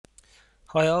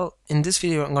Hi all, in this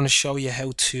video I'm going to show you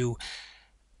how to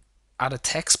add a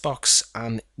text box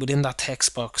and within that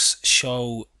text box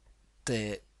show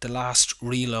the last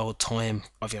reload time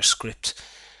of your script.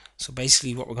 So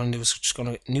basically what we're going to do is we're just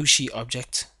going to new sheet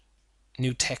object,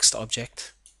 new text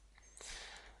object,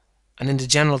 and in the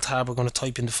general tab we're going to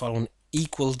type in the following: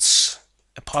 equals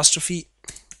apostrophe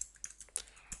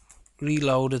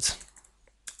reloaded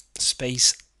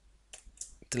space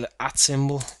the @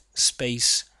 symbol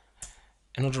space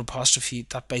another apostrophe.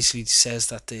 That basically says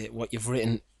that what you've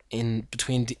written in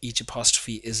between each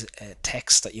apostrophe is a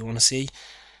text that you want to see,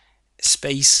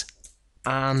 space,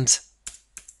 and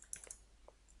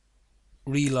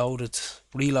reload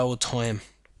time.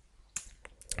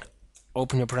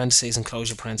 Open your parentheses and close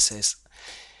your parentheses.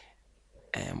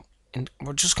 And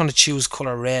we're just going to choose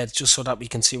color red just so that we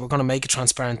can see. We're going to make it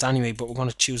transparent anyway, but we're going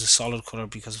to choose a solid color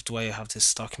because of the way I have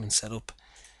this document set up.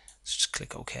 So just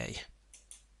click OK.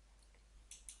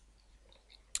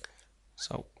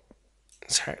 So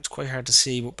it's quite hard to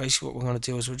see, but basically what we're going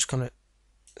to do is we're just going to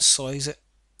size it,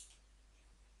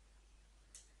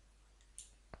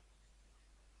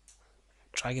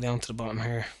 drag it down to the bottom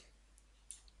here.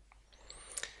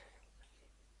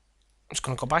 I'm just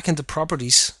going to go back into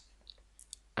properties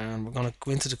and we're going to go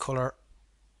into the color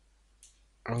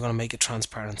and we're going to make it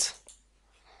transparent.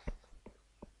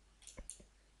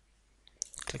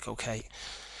 Click OK.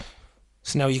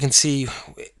 So now you can see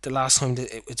the last time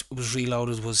that it was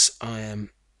reloaded was the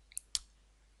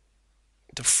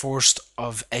 1st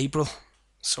of April.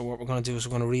 So what we're going to do is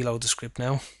we're going to reload the script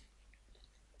now.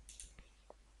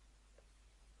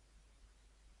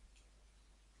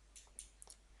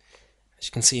 As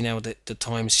you can see now the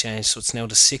time's changed, so it's now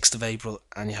the 6th of April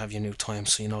and you have your new time,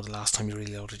 so you know the last time you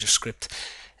reloaded your script.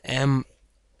 I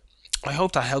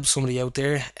hope that helps somebody out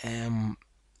there.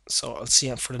 So I'll see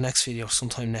you for the next video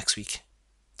sometime next week.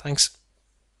 Thanks.